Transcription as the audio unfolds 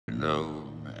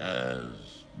known as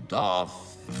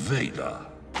Darth Vader.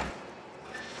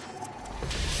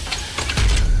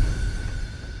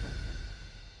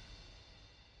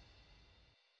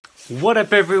 What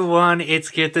up everyone, it's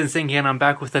Kirtan Singh here and I'm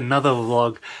back with another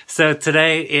vlog. So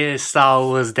today is Star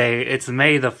Wars Day, it's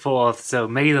May the 4th, so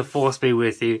may the Force be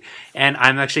with you. And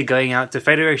I'm actually going out to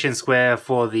Federation Square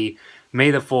for the May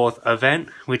the 4th event,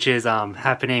 which is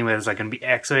happening where there's like going to be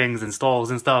X-Wings and stalls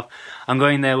and stuff. I'm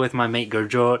going there with my mate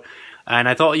Gurjot. And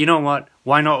I thought, you know what,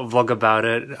 why not vlog about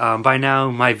it? By now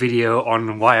my video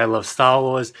on why I love Star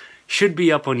Wars should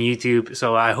be up on YouTube,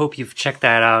 so I hope you've checked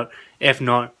that out. If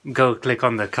not, go click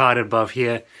on the card above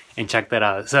here and check that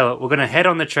out. So we're going to head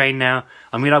on the train now.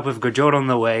 I'll meet up with Gurjot on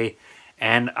the way.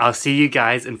 And I'll see you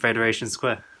guys in Federation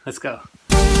Square. Let's go.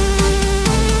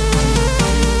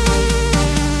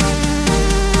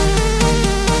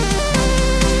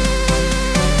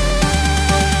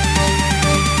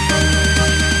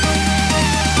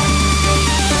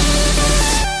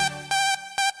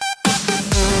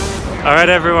 Alright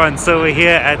everyone, so we're here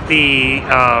at the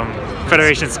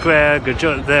Federation Square.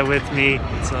 Gurjot there with me.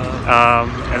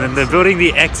 And then they're building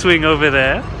the X-Wing over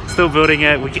there. Still building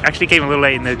it. We actually came a little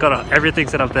late and they've got everything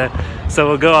set up there. So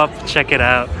we'll go up, check it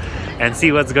out, and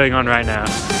see what's going on right now.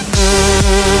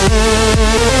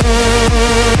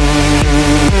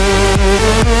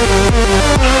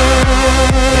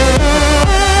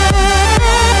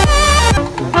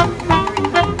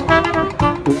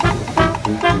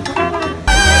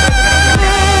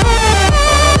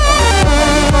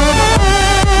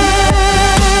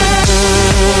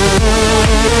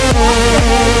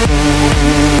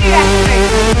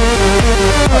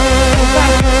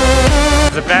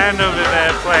 There's a band over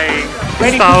there playing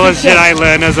Star Wars Jedi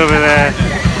Learners over there.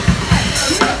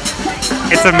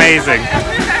 It's amazing.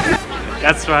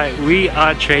 That's right, we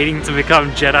are training to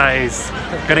become Jedis.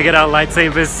 Gonna get our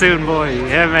lightsabers soon, boy.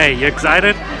 Yeah, mate, you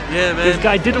excited? Yeah, man. This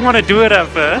guy didn't want to do it at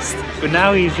first, but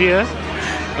now he's here.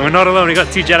 And we're not alone, we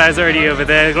got two Jedis already over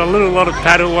there. We've got a lot of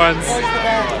Padawans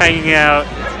hanging out.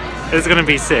 It's gonna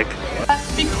be sick.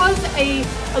 Because a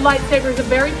lightsaber is a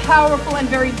very powerful and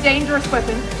very dangerous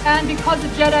weapon, and because a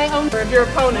Jedi owns your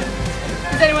opponent.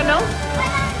 Does anyone know?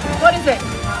 What is it?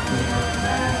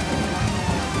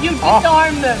 You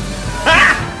disarm them.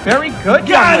 Very good,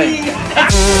 Johnny.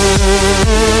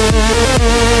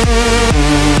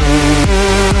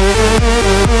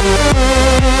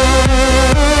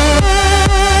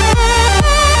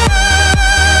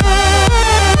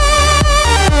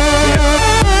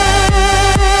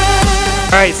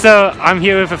 Alright, so I'm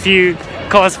here with a few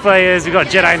cosplayers. We got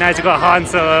Jedi Knights, we got Han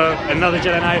Solo, another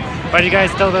Jedi Knight. Why did you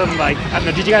guys tell them, like, I don't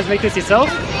know, did you guys make this yourself?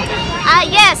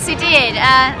 Yes, we did.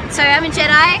 So I'm a Jedi.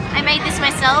 I made this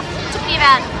myself. It took me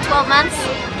about 12 months.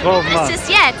 12 months. It's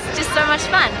just so much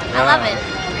fun. I love it.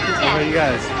 How about you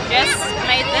guys? Yes,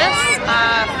 made this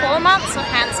 4 months of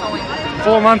hand sewing.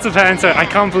 4 months of hand sewing. I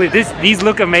can't believe this. These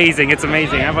look amazing. It's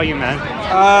amazing. How about you, man?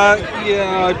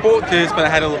 Yeah, I bought this, but I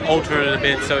had to alter it a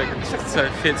bit so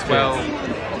it fits well.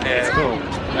 Yeah, It's cool.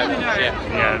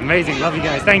 Yeah, amazing. Love you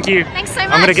guys. Thank you. Thanks so much.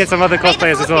 I'm gonna get some other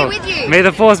cosplayers as well. May the Force be with you. May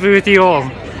the Force be with you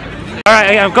all.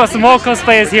 Alright, I've got some more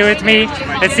cosplayers here with me.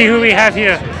 Let's see who we have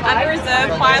here. I'm a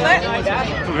reserve pilot.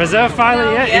 Reserve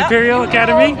pilot, yeah? Yeah. Imperial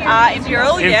Academy?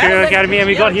 Imperial, yeah. Imperial Academy, and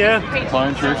we got here?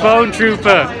 Clone Trooper. Clone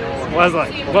Trooper.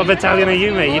 What battalion are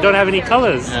you, mate? You don't have any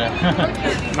colours.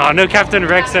 Yeah. Oh, no Captain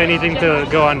Rex or anything to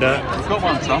go under. He's got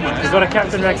one somewhere. He's got a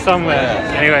Captain Rex somewhere.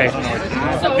 Yeah.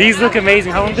 Anyway, these look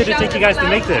amazing. How long did it take you guys to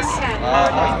make this?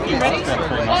 About 3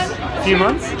 months. A few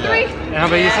months? Yeah. And how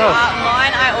about yourself?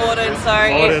 Mine I ordered, so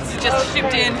it's just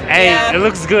shipped in. Hey, yeah. it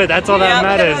looks good. That's all that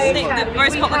matters. I think the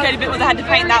most complicated bit was I had to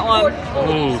paint that one.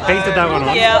 Ooh, painted that one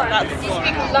on? Yeah,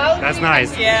 That's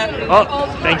nice. yeah. Oh,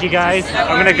 thank you guys.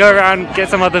 I'm gonna go around, get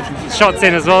some other shots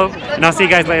in as well, and I'll see you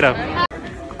guys later.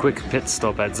 Quick pit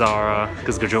stop at Zara,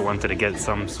 because Gurjot wanted to get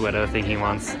some sweater thing he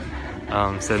wants.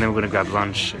 So then we're gonna grab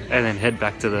lunch, and then head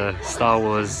back to the Star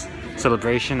Wars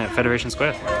celebration at Federation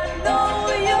Square.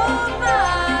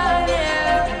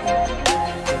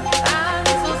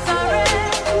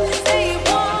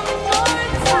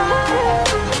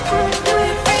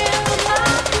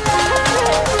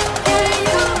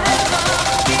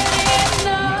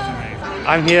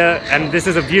 I'm here, and this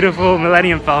is a beautiful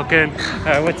Millennium Falcon.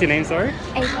 What's your name, sorry?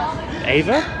 Ava.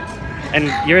 Ava?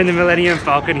 And you're in the Millennium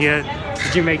Falcon here.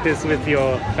 Did you make this with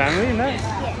your family and that?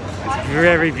 Yes. It's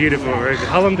very beautiful.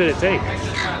 How long did it take?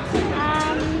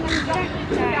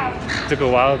 Took a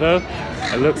while though.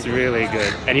 It looks really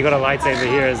good. And you got a lightsaber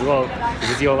here as well. Is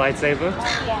this your lightsaber?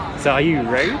 Yeah. So are you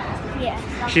Rey?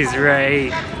 Yeah. She's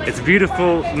Rey. It's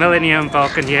beautiful Millennium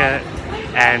Falcon here.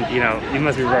 And you know, you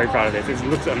must be very proud of this. It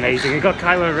looks amazing. You got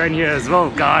Kylo Ren here as well,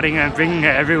 guarding her and bringing her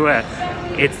everywhere.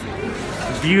 It's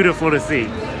beautiful to see.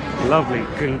 Lovely.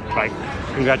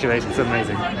 Congratulations,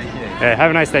 amazing.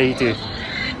 Have a nice day, you too.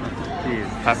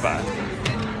 Bye-bye.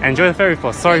 Enjoy the ferry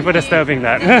port. Sorry for disturbing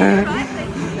that.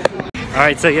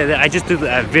 Alright, so yeah, I just did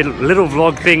a little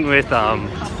vlog thing with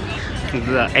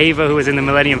the Ava who was in the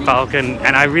Millennium Falcon,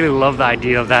 and I really love the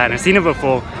idea of that. And I've seen it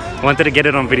before, wanted to get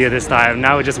it on video this time.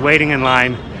 Now we're just waiting in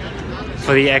line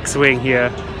for the X-Wing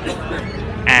here,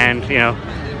 and you know,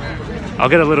 I'll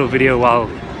get a little video while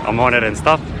I'm on it and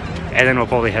stuff, and then we'll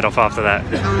probably head off after that.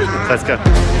 So let's go.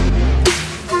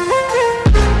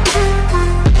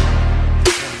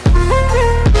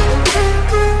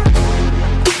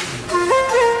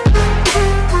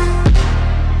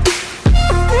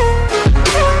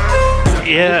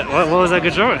 Yeah, what was that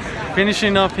good job?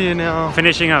 Finishing up here now.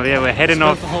 Finishing up, yeah, we're heading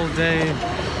off. The whole day.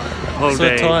 Whole So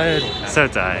day. tired. So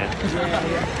tired.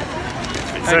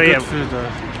 So yeah. Good food though.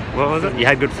 What was it? You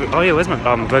had good food? Oh yeah, where's my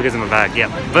burgers in my bag? Yeah,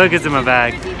 burgers in my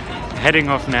bag. Heading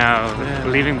off now,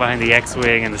 leaving behind the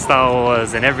X-Wing and the Star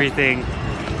Wars and everything.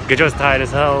 Gajo's tired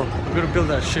as hell. We're gonna build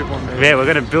that ship one day. Yeah, we're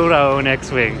gonna build our own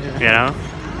X-Wing, you know?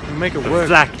 We'll make it work.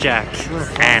 Blackjack.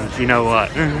 And you know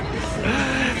what?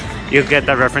 You'll get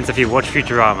that reference if you watch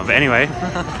Futurama. But anyway,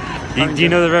 do you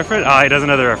know the reference? Oh, he doesn't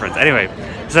know the reference. Anyway,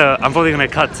 so I'm probably gonna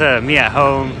cut to me at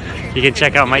home. You can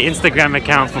check out my Instagram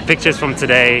account for pictures from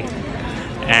today.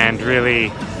 And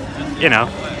really, you know,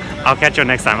 I'll catch you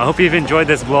next time. I hope you've enjoyed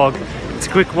this vlog. It's a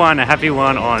quick one, a happy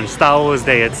one on Star Wars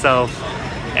Day itself.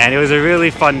 And it was a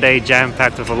really fun day,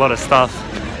 jam-packed with a lot of stuff.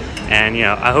 And you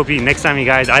know, I hope next time you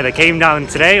guys either came down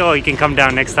today or you can come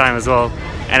down next time as well.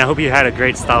 And I hope you had a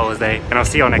great Star Wars Day. And I'll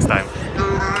see you all next time.